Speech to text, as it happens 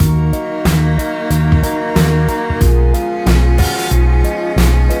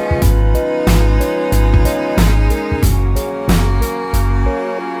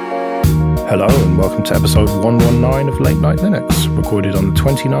welcome to episode 119 of Late Night Linux, recorded on the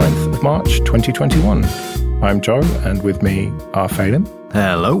 29th of March 2021. I'm Joe, and with me are Phelim.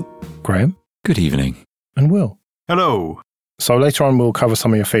 Hello. Graham. Good evening. And Will. Hello. So later on we'll cover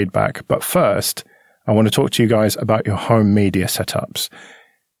some of your feedback, but first I want to talk to you guys about your home media setups.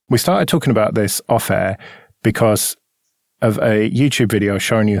 We started talking about this off-air because of a YouTube video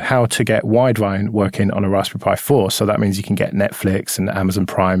showing you how to get Widevine working on a Raspberry Pi 4. So that means you can get Netflix and Amazon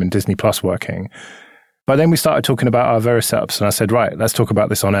Prime and Disney Plus working. But then we started talking about our various setups, and I said, right, let's talk about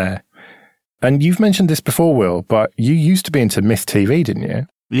this on air. And you've mentioned this before, Will, but you used to be into Myth TV, didn't you?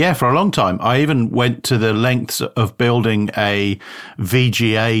 Yeah, for a long time. I even went to the lengths of building a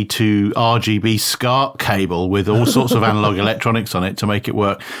VGA to RGB SCART cable with all sorts of analog electronics on it to make it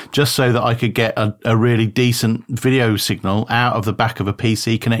work, just so that I could get a really decent video signal out of the back of a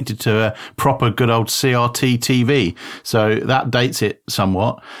PC connected to a proper good old CRT TV. So that dates it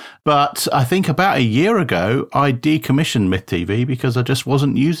somewhat. But I think about a year ago, I decommissioned Myth TV because I just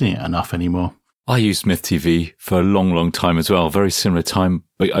wasn't using it enough anymore. I used Myth TV for a long, long time as well. Very similar time.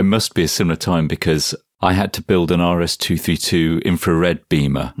 But I must be a similar time because I had to build an RS-232 infrared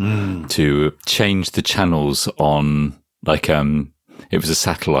beamer to change the channels on, it was a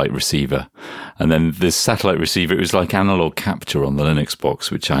satellite receiver. And then this satellite receiver, it was like analog capture on the Linux box,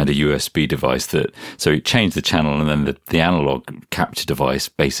 which I had a USB device so it changed the channel, and then the analog capture device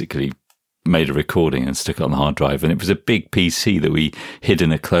basically made a recording and stuck it on the hard drive. And it was a big PC that we hid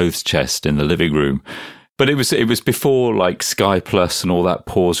in a clothes chest in the living room. But it was before like Sky Plus and all that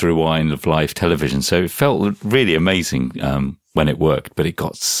pause rewind of live television. So it felt really amazing when it worked, but it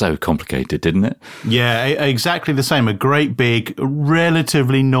got so complicated, didn't it? Yeah, exactly the same. A great big,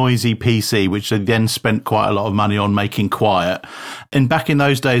 relatively noisy PC, which they then spent quite a lot of money on making quiet. And back in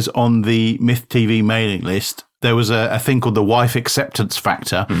those days on the Myth TV mailing list, there was a thing called the wife acceptance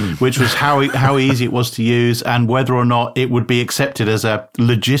factor, which was how easy it was to use and whether or not it would be accepted as a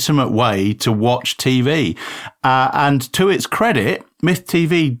legitimate way to watch TV. And to its credit, Myth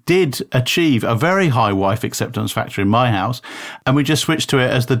TV did achieve a very high wife acceptance factor in my house, and we just switched to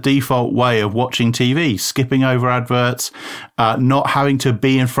it as the default way of watching TV, skipping over adverts, not having to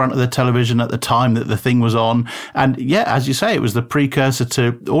be in front of the television at the time that the thing was on. And yeah, as you say, it was the precursor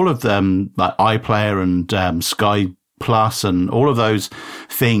to all of them, like iPlayer and Sky Plus and all of those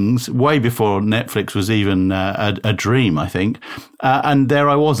things way before Netflix was even a dream, I think. And there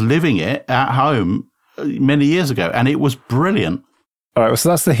I was living it at home many years ago, and it was brilliant. All right, so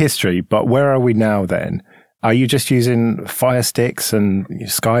that's the history, but where are we now then? Are you just using Fire Sticks and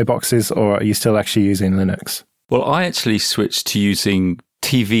Skyboxes, or are you still actually using Linux? Well, I actually switched to using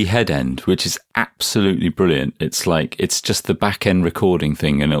TV Headend, which is absolutely brilliant. It's just the back-end recording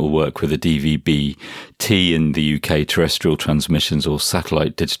thing, and it'll work with a DVB-T in the UK terrestrial transmissions or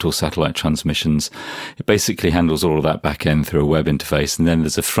digital satellite transmissions. It basically handles all of that back-end through a web interface, and then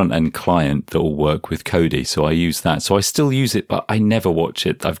there's a front-end client that will work with Kodi, so I use that. So I still use it, but I never watch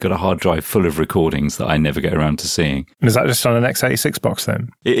it. I've got a hard drive full of recordings that I never get around to seeing. And is that just on an x86 box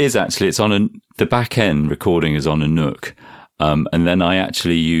then? It is actually. It's on the back-end recording is on a NUC. And then I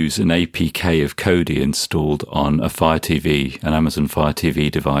actually use an APK of Kodi installed on a Fire TV, an Amazon Fire TV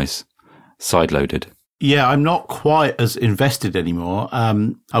device, sideloaded. Yeah, I'm not quite as invested anymore.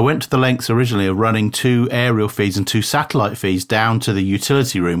 I went to the lengths originally of running 2 aerial feeds and 2 satellite feeds down to the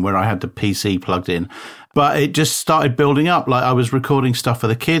utility room where I had the PC plugged in. But it just started building up. Like I was recording stuff for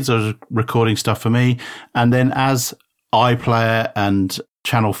the kids, I was recording stuff for me. And then as iPlayer and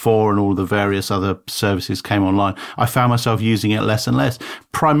Channel 4 and all the various other services came online, I found myself using it less and less,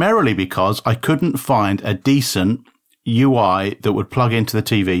 primarily because I couldn't find a decent UI that would plug into the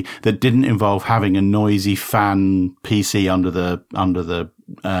TV that didn't involve having a noisy fan PC under the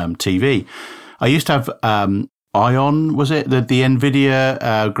TV. I used to have Ion, was it? The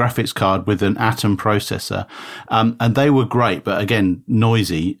NVIDIA graphics card with an Atom processor. And they were great, but again,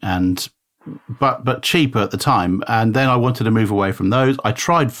 noisy and but cheaper at the time. And then I wanted to move away from those. I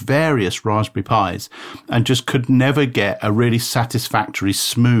tried various Raspberry Pis and just could never get a really satisfactory,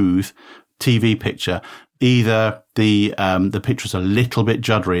 smooth TV picture. Either the picture was a little bit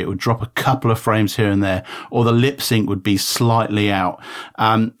juddery, it would drop a couple of frames here and there, or the lip sync would be slightly out.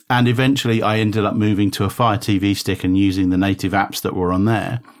 And eventually I ended up moving to a Fire TV stick and using the native apps that were on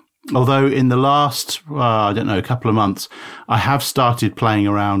there. Although in the last, a couple of months, I have started playing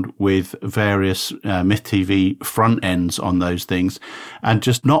around with various Myth TV front ends on those things and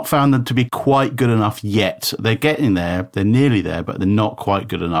just not found them to be quite good enough yet. They're getting there. They're nearly there, but they're not quite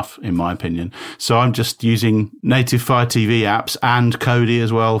good enough, in my opinion. So I'm just using native Fire TV apps and Kodi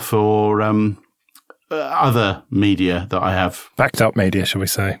as well for other media that I have. Backed up media, shall we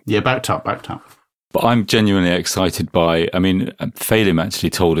say? Yeah, backed up. But I'm genuinely excited by, Phelim actually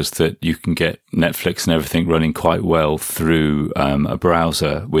told us that you can get Netflix and everything running quite well through a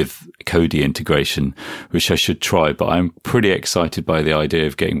browser with Kodi integration, which I should try. But I'm pretty excited by the idea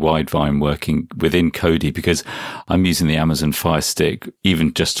of getting Widevine working within Kodi, because I'm using the Amazon Fire Stick,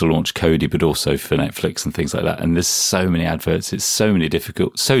 even just to launch Kodi, but also for Netflix and things like that. And there's so many adverts. It's so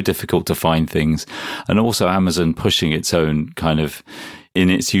difficult to find things. And also Amazon pushing its own kind of, in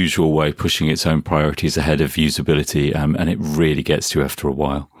its usual way, pushing its own priorities ahead of usability, and it really gets to you after a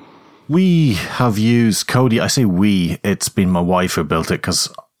while. We have used Kodi. I say we, it's been my wife who built it, because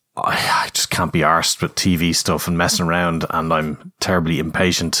I just can't be arsed with TV stuff and messing around, and I'm terribly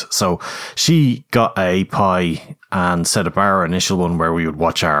impatient. So she got a Pi and set up our initial one where we would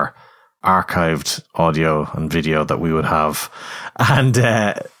watch our archived audio and video that we would have. And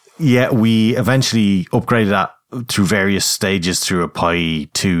we eventually upgraded that through various stages, through a Pi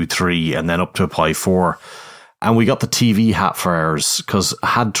 2, 3, and then up to a Pi 4. And we got the TV hat for ours, because I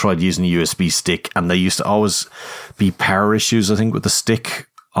had tried using a USB stick, and there used to always be power issues, I think, with the stick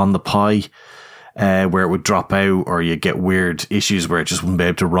on the Pi, where it would drop out, or you get weird issues where it just wouldn't be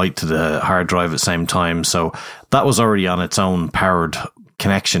able to write to the hard drive at the same time. So that was already on its own powered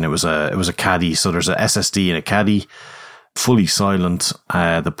connection. It was a caddy. So there's a SSD and a caddy, fully silent,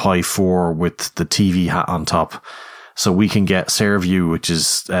 the Pi 4 with the TV hat on top. So we can get SareView, which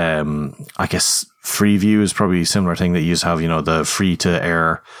is, I guess Freeview is probably a similar thing that you have, the free to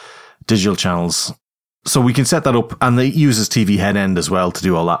air digital channels. So we can set that up, and it uses TV head end as well to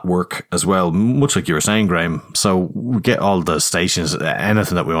do all that work as well, much like you were saying, Graham. So we get all the stations,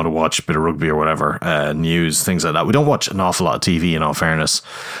 anything that we want to watch, a bit of rugby or whatever, news, things like that. We don't watch an awful lot of TV, in all fairness,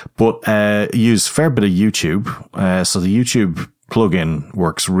 but use a fair bit of YouTube. So the YouTube plugin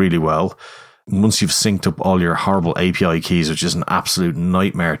works really well. Once you've synced up all your horrible API keys, which is an absolute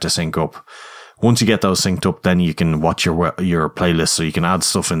nightmare to sync up. Once you get those synced up, then you can watch your playlist. So you can add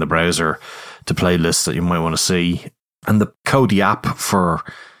stuff in the browser to playlists that you might want to see. And the Kodi app for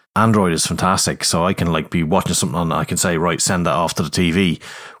Android is fantastic. So I can be watching something on, I can say, right, send that off to the TV.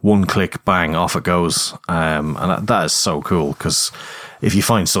 One click, bang, off it goes. And that is so cool, because if you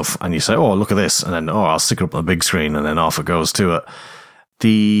find stuff and you say, oh, look at this, and then, oh, I'll stick it up on the big screen, and then off it goes to it.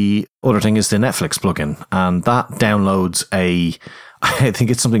 The other thing is the Netflix plugin, and that downloads I think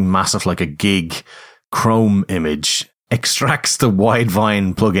it's something massive like a gig Chrome image, extracts the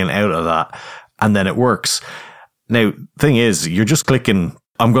Widevine plugin out of that, and then it works. Now, thing is, you're just clicking,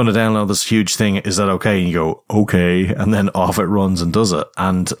 I'm going to download this huge thing, is that okay? And you go, okay, and then off it runs and does it.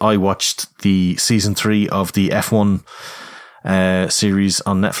 And I watched the season 3 of the F1 series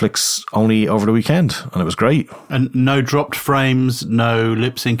on Netflix only over the weekend, and it was great. And no dropped frames, no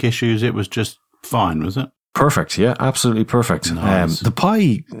lip sync issues, it was just fine, was it? Perfect, yeah, absolutely perfect. Nice. The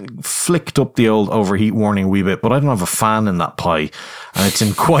Pi flicked up the old overheat warning a wee bit, but I don't have a fan in that Pi, and it's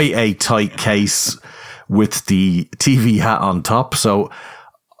in quite a tight case with the TV hat on top, so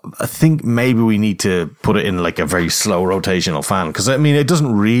I think maybe we need to put it in a very slow rotational fan, because it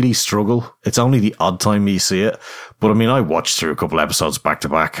doesn't really struggle. It's only the odd time you see it, but I watched through a couple episodes back to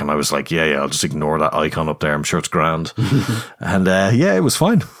back, and I was like, yeah, I'll just ignore that icon up there. I'm sure it's grand. And it was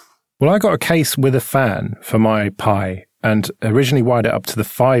fine. Well, I got a case with a fan for my Pi, and originally wired it up to the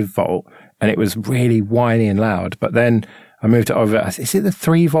 5 volt, and it was really whiny and loud. But then I moved it over. Is it the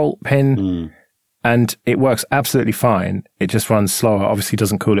 3 volt pin? And it works absolutely fine. It just runs slower. Obviously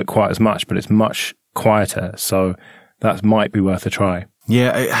doesn't cool it quite as much, but it's much quieter. So that might be worth a try.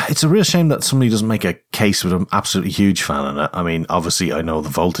 Yeah, it's a real shame that somebody doesn't make a case with an absolutely huge fan in it. Obviously I know the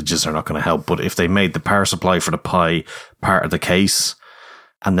voltages are not going to help, but if they made the power supply for the Pi part of the case,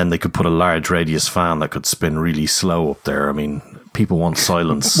 and then they could put a large radius fan that could spin really slow up there. People want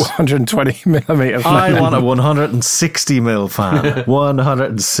silence. 120 millimeter fan. I want a 160 mil fan.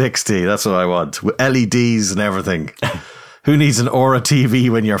 160. That's what I want. With LEDs and everything. Who needs an Aura TV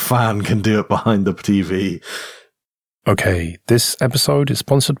when your fan can do it behind the TV? Okay, this episode is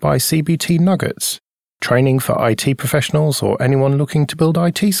sponsored by CBT Nuggets, training for IT professionals or anyone looking to build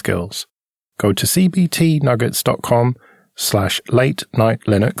IT skills. Go to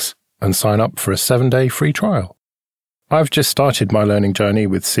cbtnuggets.com/late-night-linux and sign up for a 7-day free trial. I've just started my learning journey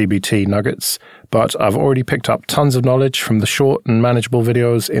with CBT Nuggets, but I've already picked up tons of knowledge from the short and manageable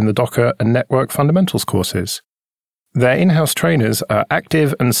videos in the Docker and Network Fundamentals courses. Their in-house trainers are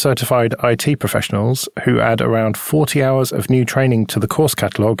active and certified IT professionals who add around 40 hours of new training to the course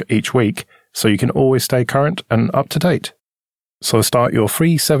catalogue each week, so you can always stay current and up to date. So start your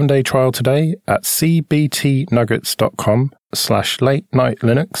free 7-day trial today at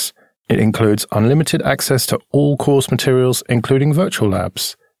cbtnuggets.com/late-night-linux. It includes unlimited access to all course materials, including virtual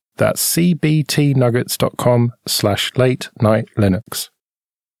labs. That's cbtnuggets.com/late-night-linux.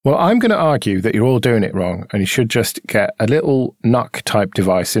 Well, I'm going to argue that you're all doing it wrong and you should just get a little NUC type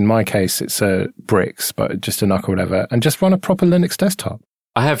device. In my case, it's a Brix, but just a NUC or whatever, and just run a proper Linux desktop.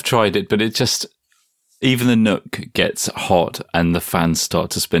 I have tried it, but it just, even the NUC gets hot and the fans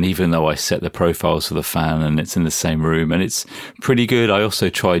start to spin, even though I set the profiles for the fan and it's in the same room, and it's pretty good. I also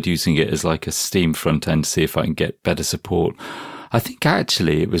tried using it as like a Steam front end to see if I can get better support. I think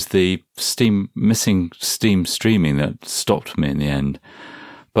actually it was the missing Steam streaming that stopped me in the end.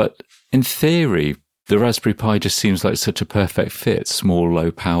 But in theory, the Raspberry Pi just seems like such a perfect fit, small,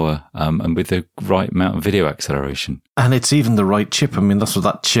 low power, and with the right amount of video acceleration. And it's even the right chip. I mean, that's what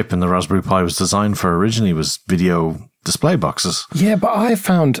that chip in the Raspberry Pi was designed for originally, was video display boxes. Yeah, but I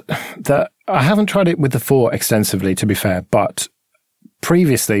found that I haven't tried it with the 4 extensively, to be fair, but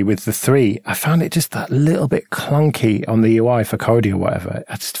previously with the 3, I found it just that little bit clunky on the UI for Kodi or whatever.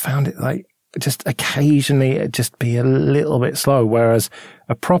 I just found it like, just occasionally it'd just be a little bit slow, whereas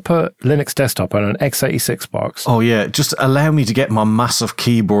a proper Linux desktop on an x86 box. Oh yeah, just allow me to get my massive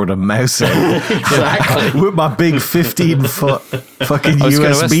keyboard and mouse out Exactly. with my big 15-foot fucking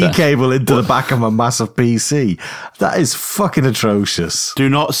USB cable into the back of my massive PC. That is fucking atrocious. Do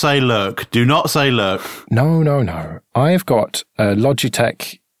not say lurk. Do not say lurk. No. I've got a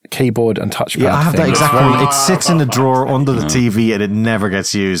Logitech keyboard and touchpad. Yeah, I have thing. that exact one. It sits in a drawer under the TV and it never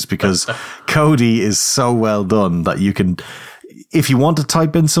gets used because Kodi is so well done that you can, if you want to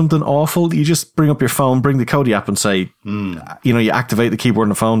type in something awful, you just bring up your phone, bring the Kodi app and say, you activate the keyboard on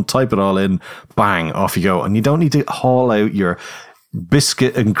the phone, type it all in, bang, off you go. And you don't need to haul out your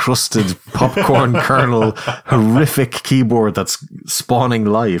biscuit encrusted popcorn kernel horrific keyboard that's spawning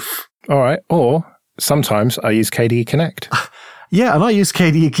life. All right. Or sometimes I use KDE Connect. Yeah, and I use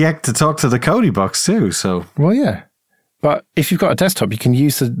KDE Connect to talk to the Kodi box too, so. Well, yeah. But if you've got a desktop, you can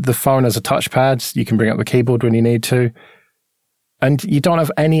use the phone as a touchpad. You can bring up the keyboard when you need to. And you don't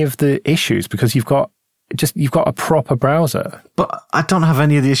have any of the issues because you've got a proper browser. But I don't have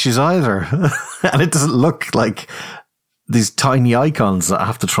any of the issues either. And it doesn't look like these tiny icons that I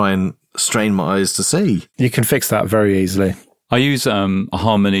have to try and strain my eyes to see. You can fix that very easily. I use a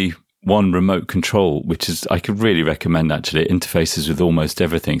Harmony One remote control, which is, I could really recommend actually. It interfaces with almost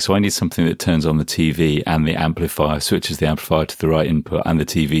everything. So I need something that turns on the TV and the amplifier, switches the amplifier to the right input and the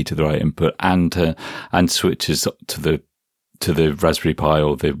TV to the right input, and switches to the Raspberry Pi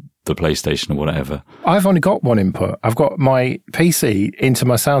or the PlayStation or whatever. I've only got one input. I've got my PC into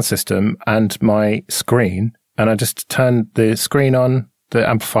my sound system and my screen, and I just turn the screen on, the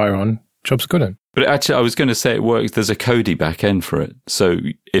amplifier on, job's good on. But actually, I was going to say it works. There's a Kodi back end for it. So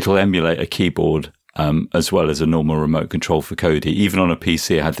it'll emulate a keyboard as well as a normal remote control for Kodi. Even on a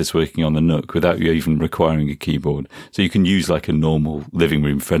PC, I had this working on the NUC without you even requiring a keyboard. So you can use like a normal living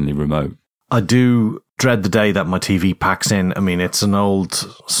room friendly remote. I do dread the day that my TV packs in. I mean, it's an old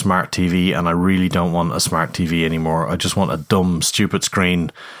smart TV and I really don't want a smart TV anymore. I just want a dumb, stupid screen,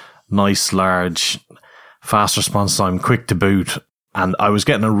 nice, large, fast response time, quick to boot. And I was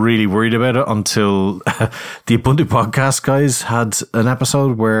getting really worried about it until the Ubuntu podcast guys had an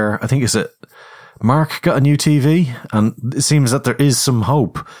episode where I think Mark got a new TV, and it seems that there is some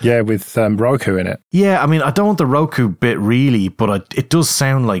hope. Yeah, with Roku in it. Yeah, I mean, I don't want the Roku bit really, but it does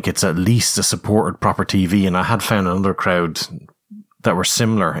sound like it's at least a supported proper TV, and I had found another crowd that were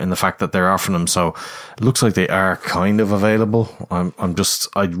similar in the fact that they're offering them, so it looks like they are kind of available. I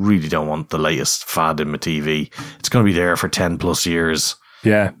really don't want the latest fad in my TV. It's going to be there for 10 plus years.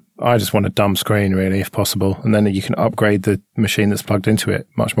 Yeah, I just want a dumb screen really, if possible, and then you can upgrade the machine that's plugged into it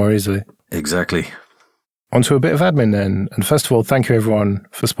much more easily. Exactly. On to a bit of admin then. And first of all, thank you everyone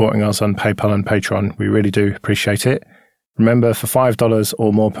for supporting us on PayPal and Patreon. We really do appreciate it. Remember, for $5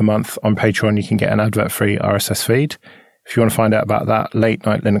 or more per month on Patreon, you can get an advert-free RSS feed. If you want to find out about that,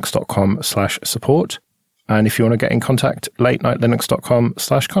 latenightlinux.com/support. And if you want to get in contact,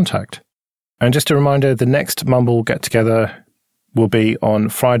 latenightlinux.com/contact. And just a reminder, the next Mumble get-together will be on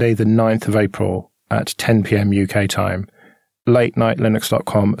Friday, the 9th of April at 10 p.m. UK time.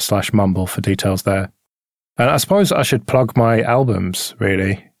 latenightlinux.com/mumble for details there. And I suppose I should plug my albums,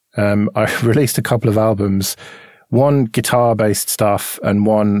 really. I released a couple of albums, one guitar-based stuff and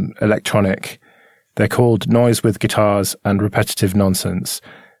one electronic. They're called Noise with Guitars and Repetitive Nonsense.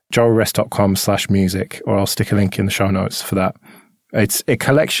 joelrest.com/music, or I'll stick a link in the show notes for that. It's a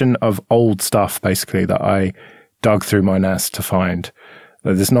collection of old stuff, basically, that I dug through my NAS to find.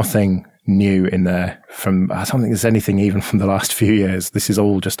 There's nothing new in there I don't think there's anything even from the last few years. This is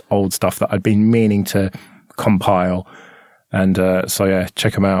all just old stuff that I'd been meaning to compile. And so yeah,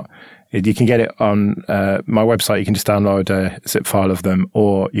 check them out. You can get it on my website. You can just download a zip file of them,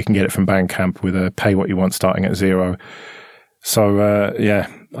 or you can get it from Bandcamp with a pay what you want starting at $0. So, I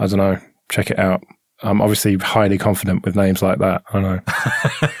don't know. Check it out. I'm obviously highly confident with names like that. I know.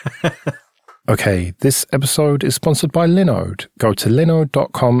 Okay, this episode is sponsored by Linode. Go to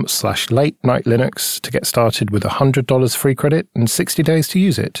linode.com/late-night-linux to get started with $100 free credit and 60 days to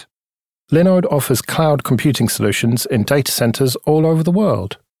use it. Linode offers cloud computing solutions in data centers all over the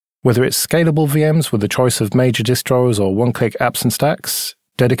world. Whether it's scalable VMs with a choice of major distros or one-click apps and stacks,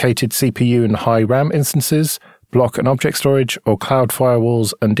 dedicated CPU and high RAM instances, block and object storage, or cloud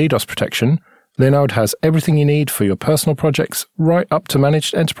firewalls and DDoS protection, Linode has everything you need for your personal projects right up to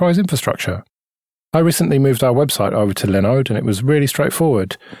managed enterprise infrastructure. I recently moved our website over to Linode and it was really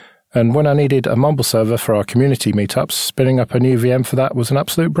straightforward. And when I needed a Mumble server for our community meetups, spinning up a new VM for that was an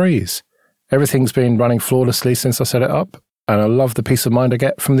absolute breeze. Everything's been running flawlessly since I set it up, and I love the peace of mind I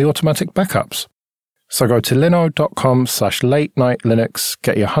get from the automatic backups. So go to linode.com/late-night-linux,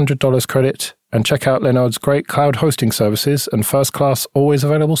 get your $100 credit, and check out Linode's great cloud hosting services and first-class, always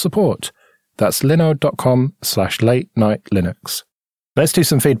available support. That's linode.com/late-night-linux. Let's do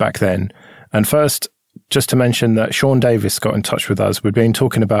some feedback then. And first, just to mention that Sean Davis got in touch with us. We've been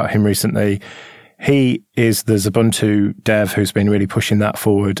talking about him recently. He is the Ubuntu dev who's been really pushing that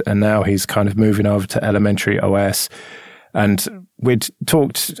forward, and now he's kind of moving over to Elementary OS. And we'd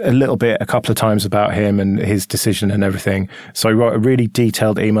talked a little bit, a couple of times about him and his decision and everything. So he wrote a really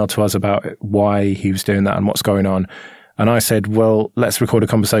detailed email to us about why he was doing that and what's going on. And I said, well, let's record a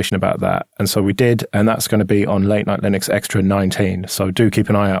conversation about that. And so we did, and that's going to be on Late Night Linux Extra 19. So do keep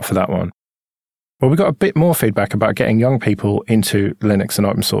an eye out for that one. Well, we got a bit more feedback about getting young people into Linux and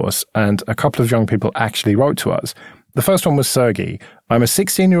open source, and a couple of young people actually wrote to us. The first one was Sergey. I'm a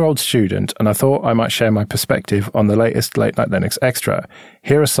 16-year-old student, and I thought I might share my perspective on the latest Late Night Linux Extra.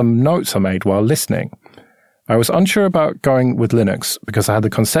 Here are some notes I made while listening. I was unsure about going with Linux because I had the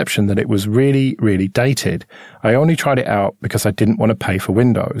conception that it was really, really dated. I only tried it out because I didn't want to pay for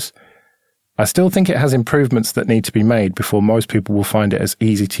Windows. I still think it has improvements that need to be made before most people will find it as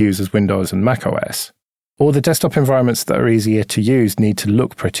easy to use as Windows and macOS. All the desktop environments that are easier to use need to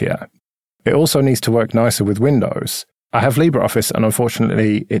look prettier. It also needs to work nicer with Windows. I have LibreOffice, and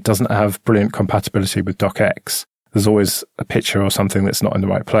unfortunately it doesn't have brilliant compatibility with DocX. There's always a picture or something that's not in the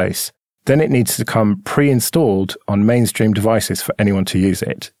right place. Then it needs to come pre-installed on mainstream devices for anyone to use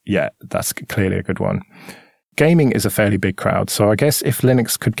it. Yeah, that's clearly a good one. Gaming is a fairly big crowd, so I guess if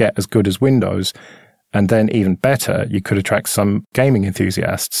Linux could get as good as Windows, and then even better, you could attract some gaming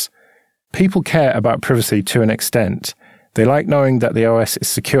enthusiasts. People care about privacy to an extent. They like knowing that the OS is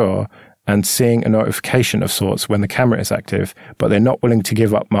secure and seeing a notification of sorts when the camera is active, but they're not willing to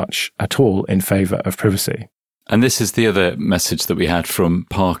give up much at all in favour of privacy. And this is the other message that we had from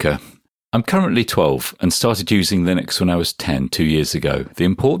Parker. I'm currently 12 and started using Linux when I was 10, 2 years ago. The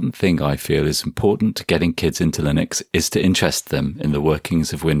important thing I feel is important to getting kids into Linux is to interest them in the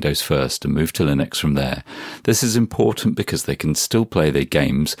workings of Windows first and move to Linux from there. This is important because they can still play their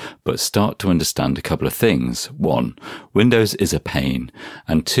games, but start to understand a couple of things. 1, Windows is a pain.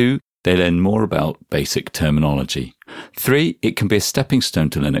 And 2, they learn more about basic terminology. 3, it can be a stepping stone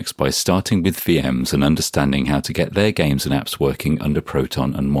to Linux by starting with VMs and understanding how to get their games and apps working under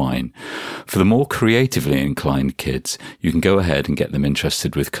Proton and Wine. For the more creatively inclined kids, you can go ahead and get them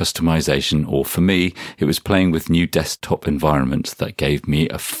interested with customization, or for me, it was playing with new desktop environments that gave me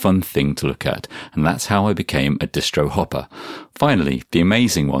a fun thing to look at, and that's how I became a distro hopper. Finally, the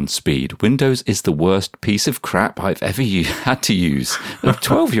amazing one, speed. Windows is the worst piece of crap I've ever had to use. A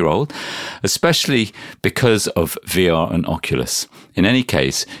 12-year-old, especially because of VR and Oculus. In any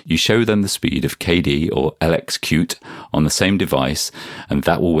case, you show them the speed of KD or LXQt on the same device, and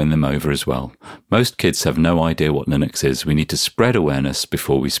that will win them over as well. Most kids have no idea what Linux is. We need to spread awareness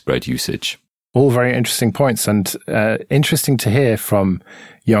before we spread usage. All very interesting points, and interesting to hear from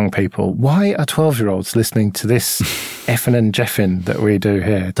young people. Why are 12-year-olds listening to this effing and jeffing that we do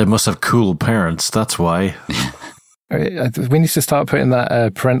here? They must have cool parents, that's why. We need to start putting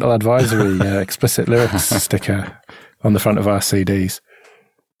that parental advisory explicit lyrics sticker on the front of our CDs.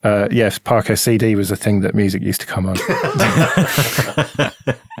 Yes, Parker, CD was a thing that music used to come on.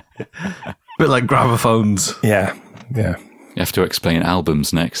 Bit like gramophones. Yeah. You have to explain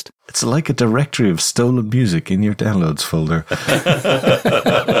albums next. It's like a directory of stolen music in your downloads folder.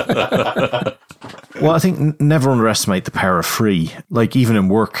 Well, I think never underestimate the power of free. Like, even in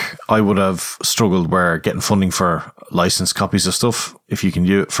work, I would have struggled where getting funding for licensed copies of stuff, if you can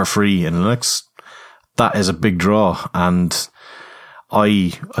do it for free in Linux, that is a big draw. And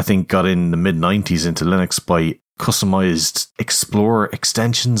I think got in the mid-90s into Linux by customized Explorer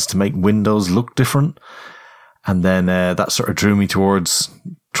extensions to make Windows look different. And then that sort of drew me towards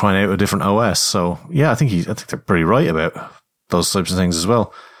trying out a different OS. So yeah, I think they're pretty right about those types of things as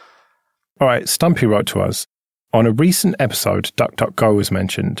well. All right, Stumpy wrote to us. On a recent episode, DuckDuckGo was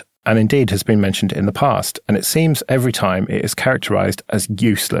mentioned, and indeed has been mentioned in the past, and it seems every time it is characterized as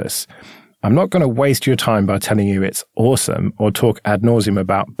useless. I'm not going to waste your time by telling you it's awesome or talk ad nauseum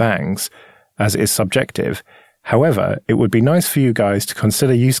about bangs, as it is subjective. However, it would be nice for you guys to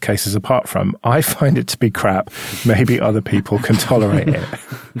consider use cases apart from, I find it to be crap, maybe other people can tolerate it.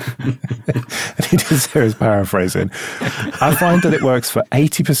 And he does there as paraphrasing. I find that it works for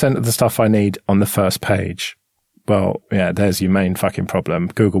 80% of the stuff I need on the first page. Well, yeah, there's your main fucking problem.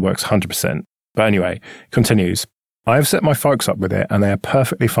 Google works 100%. But anyway, continues. I have set my folks up with it and they are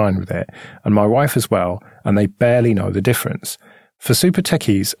perfectly fine with it, and my wife as well, and they barely know the difference. For super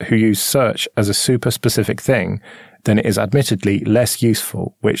techies who use search as a super specific thing, then it is admittedly less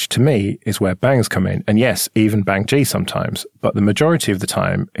useful, which to me is where bangs come in. And yes, even BangG sometimes, but the majority of the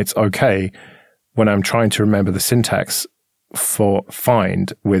time it's okay when I'm trying to remember the syntax for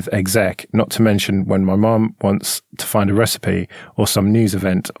find with exec, not to mention when my mom wants to find a recipe or some news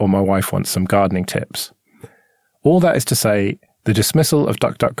event or my wife wants some gardening tips. All that is to say, the dismissal of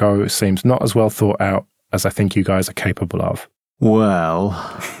DuckDuckGo seems not as well thought out as I think you guys are capable of. Well,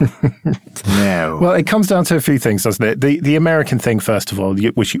 no. Well, it comes down to a few things, doesn't it? The American thing, first of all,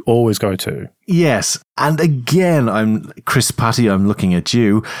 which you always go to. Yes. And again, Chris Patty, I'm looking at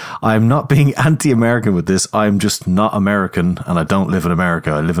you. I'm not being anti-American with this. I'm just not American, and I don't live in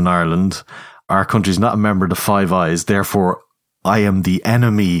America. I live in Ireland. Our country's not a member of the Five Eyes. Therefore, I am the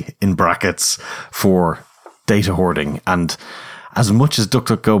enemy, in brackets, for data hoarding. And as much as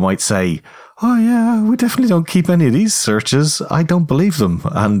DuckDuckGo might say, oh yeah, we definitely don't keep any of these searches, I don't believe them.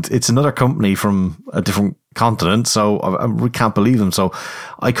 And it's another company from a different continent, so we can't believe them. So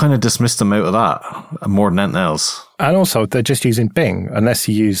I kind of dismissed them out of that more than anything else. And also, they're just using Bing, unless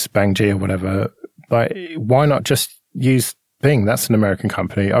you use BangG or whatever. Like, why not just use Bing? That's an American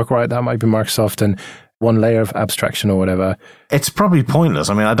company. Oh, right, that might be Microsoft and one layer of abstraction or whatever. It's probably pointless.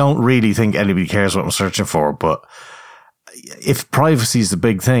 I mean, I don't really think anybody cares what I'm searching for, but if privacy is the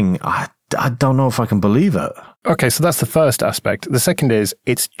big thing, I don't know if I can believe it. Okay, so that's the first aspect. The second is,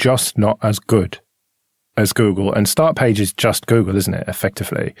 it's just not as good as Google. And Start Page is just Google, isn't it,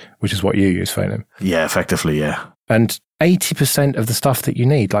 effectively? Which is what you use, Phelim. Yeah, effectively, yeah. And 80% of the stuff that you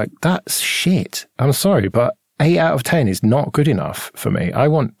need, like, that's shit. I'm sorry, but 8 out of 10 is not good enough for me. I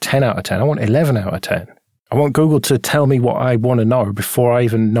want 10 out of 10. I want 11 out of 10. I want Google to tell me what I want to know before I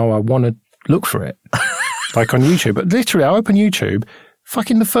even know I want to look for it. Like on YouTube. But literally, I open YouTube,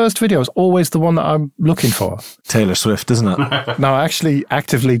 fucking the first video is always the one that I'm looking for. Taylor Swift, isn't it? No, I actually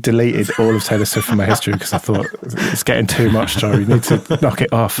actively deleted all of Taylor Swift from my history because I thought it's getting too much, Joe. You need to knock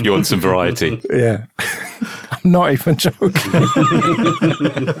it off. You want some variety? Yeah. I'm not even joking.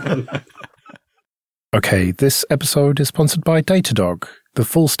 Okay, this episode is sponsored by Datadog, the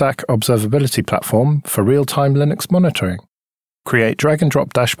full-stack observability platform for real-time Linux monitoring. Create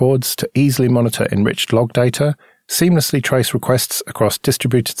drag-and-drop dashboards to easily monitor enriched log data, seamlessly trace requests across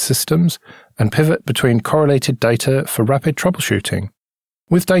distributed systems, and pivot between correlated data for rapid troubleshooting.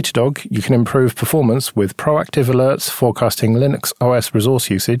 With Datadog, you can improve performance with proactive alerts forecasting Linux OS resource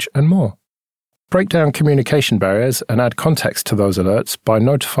usage and more. Break down communication barriers and add context to those alerts by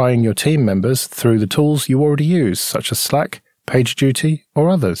notifying your team members through the tools you already use, such as Slack, PagerDuty, or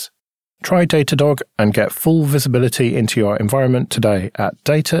others. Try Datadog and get full visibility into your environment today at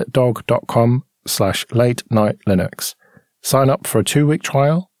datadog.com/late-night-Linux. Sign up for a 2-week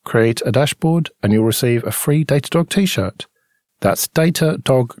trial, create a dashboard, and you'll receive a free Datadog t-shirt. That's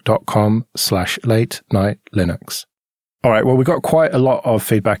datadog.com/late-night-Linux. All right, well, we got quite a lot of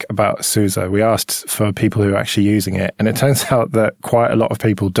feedback about SUSE. We asked for people who are actually using it, and it turns out that quite a lot of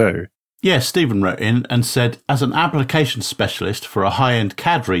people do. Yeah, Stephen wrote in and said, as an application specialist for a high-end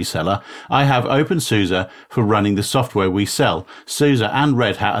CAD reseller, I have OpenSUSE for running the software we sell. SUSE and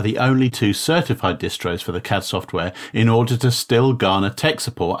Red Hat are the only 2 certified distros for the CAD software in order to still garner tech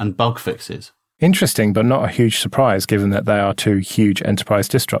support and bug fixes. Interesting, but not a huge surprise given that they are 2 huge enterprise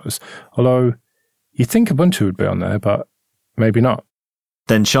distros. Although, you'd think Ubuntu would be on there, but maybe not.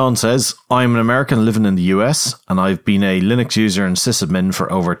 Then Sean says, I'm an American living in the US, and I've been a Linux user and sysadmin for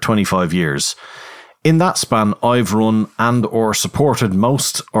over 25 years. In that span, I've run and or supported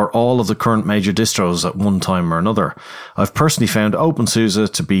most or all of the current major distros at one time or another. I've personally found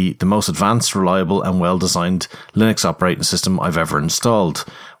OpenSUSE to be the most advanced, reliable and well-designed Linux operating system I've ever installed.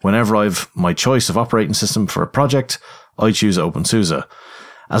 Whenever I've my choice of operating system for a project, I choose OpenSUSE.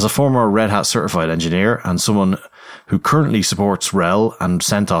 As a former Red Hat certified engineer and someone who currently supports RHEL and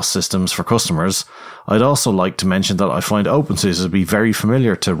CentOS systems for customers, I'd also like to mention that I find OpenSUSE to be very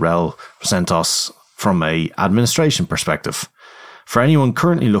familiar to RHEL CentOS from a administration perspective. For anyone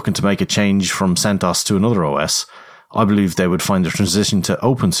currently looking to make a change from CentOS to another OS, I believe they would find the transition to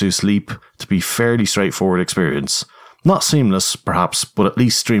OpenSUSE Leap to be fairly straightforward experience. Not seamless, perhaps, but at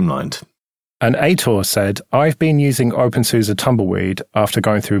least streamlined. And Aitor said, I've been using OpenSUSE Tumbleweed after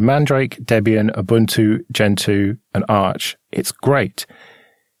going through Mandrake, Debian, Ubuntu, Gentoo, and Arch. It's great.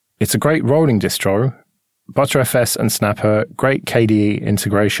 It's a great rolling distro. ButterFS and Snapper, great KDE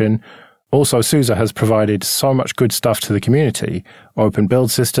integration. Also, SUSE has provided so much good stuff to the community. Open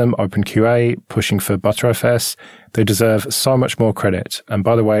build system, Open QA, pushing for ButterFS. They deserve so much more credit. And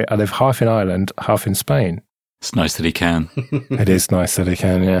by the way, I live half in Ireland, half in Spain. It's nice that he can. It is nice that he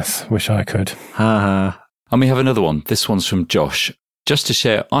can, yes. Wish I could. And we have another one. This one's from Josh. Just to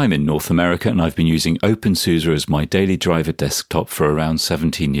share, I'm in North America and I've been using OpenSUSE as my daily driver desktop for around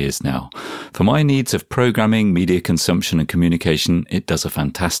 17 years now. For my needs of programming, media consumption and communication, it does a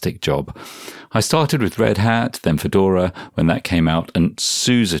fantastic job. I started with Red Hat, then Fedora when that came out, and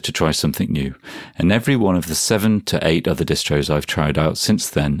SUSE to try something new. And every one of the 7 to 8 other distros I've tried out since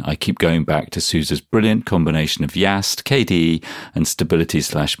then, I keep going back to SUSE's brilliant combination of YAST, KDE, and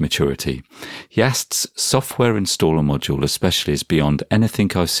stability/maturity. YAST's software installer module especially is beyond anything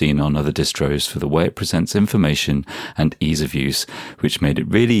I've seen on other distros for the way it presents information and ease of use, which made it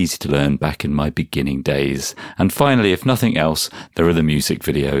really easy to learn back in my beginning days. And finally, if nothing else, there are the music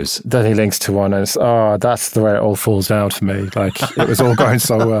videos. Then he links to one and it's, that's the way it all falls down for me. Like, it was all going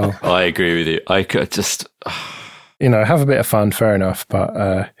so well. I agree with you. I could just... have a bit of fun, fair enough, but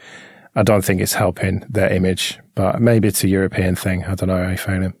I don't think it's helping their image. But maybe it's a European thing. I don't know how you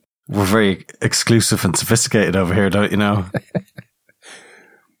feel it. We're very exclusive and sophisticated over here, don't you know?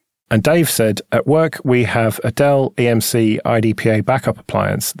 And Dave said, at work, we have a Dell EMC IDPA backup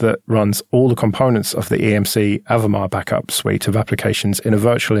appliance that runs all the components of the EMC Avamar backup suite of applications in a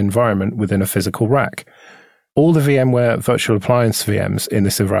virtual environment within a physical rack. All the VMware virtual appliance VMs in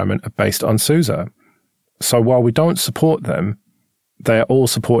this environment are based on SUSE. So while we don't support them, they are all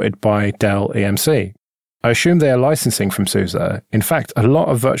supported by Dell EMC. I assume they are licensing from SUSE. In fact, a lot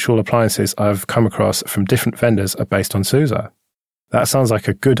of virtual appliances I've come across from different vendors are based on SUSE. That sounds like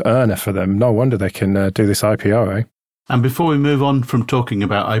a good earner for them. No wonder they can do this IPO, eh? And before we move on from talking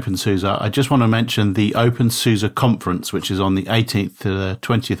about OpenSUSE, I just want to mention the OpenSUSE conference, which is on the 18th to the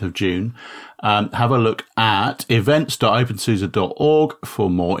 20th of June. Have a look at events.opensuse.org for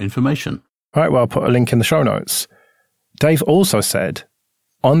more information. All right, well, I'll put a link in the show notes. Dave also said,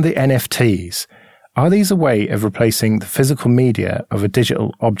 on the NFTs, are these a way of replacing the physical media of a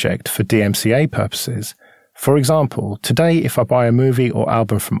digital object for DMCA purposes? For example, today if I buy a movie or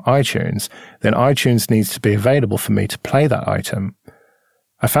album from iTunes, then iTunes needs to be available for me to play that item.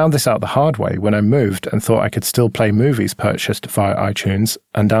 I found this out the hard way when I moved and thought I could still play movies purchased via iTunes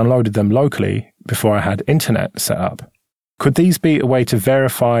and downloaded them locally before I had internet set up. Could these be a way to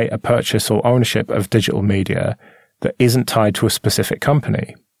verify a purchase or ownership of digital media that isn't tied to a specific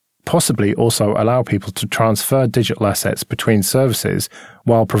company? Possibly also allow people to transfer digital assets between services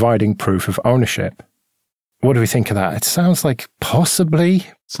while providing proof of ownership. What do we think of that? It sounds like possibly.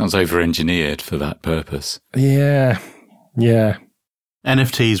 Sounds over-engineered for that purpose. Yeah.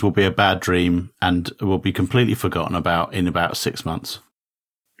 NFTs will be a bad dream and will be completely forgotten about in about 6 months.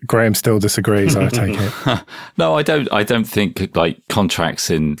 Graham still disagrees, I take it. No, I don't think like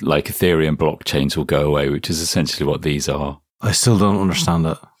contracts in like Ethereum blockchains will go away, which is essentially what these are. I still don't understand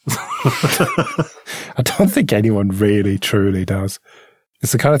it. I don't think anyone really truly does.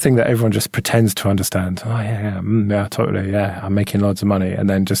 It's the kind of thing that everyone just pretends to understand. Oh, yeah, totally, yeah, I'm making loads of money. And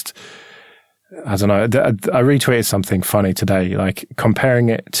then just, I don't know, I retweeted something funny today, like comparing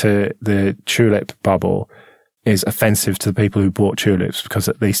it to the tulip bubble is offensive to the people who bought tulips because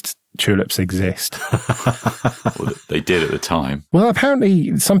at least tulips exist. Well, they did at the time. Well,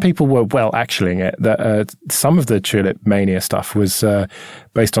 apparently some people were actioning it, that some of the tulip mania stuff was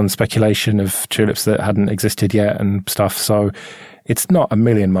based on speculation of tulips that hadn't existed yet and stuff. So it's not a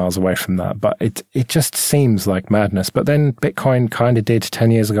million miles away from that, but it just seems like madness. But then Bitcoin kind of did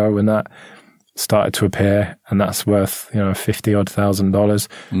 10 years ago when that started to appear, and that's worth, $50,000.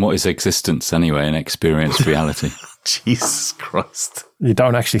 And what is existence anyway in experienced reality? Jesus Christ. You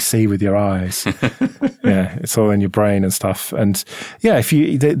don't actually see with your eyes. Yeah, it's all in your brain and stuff. And yeah, if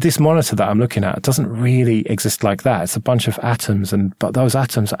this monitor that I'm looking at doesn't really exist like that. It's a bunch of atoms, but those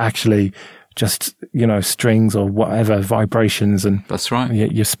atoms are actually just, strings or whatever, vibrations. And that's right.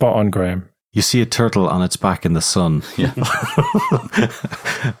 You're spot on, Graham. You see a turtle on its back in the sun. Yeah.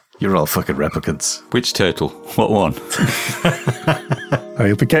 You're all fucking replicants. Which turtle? What one? Oh,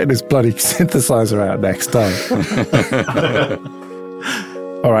 you'll be getting his bloody synthesizer out next time.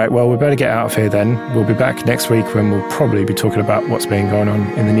 All right, well, we better get out of here then. We'll be back next week when we'll probably be talking about what's been going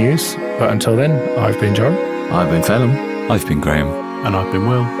on in the news. But until then, I've been John. I've been Phelim. I've been Graham. And I've been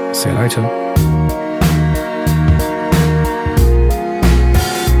Will. See you later.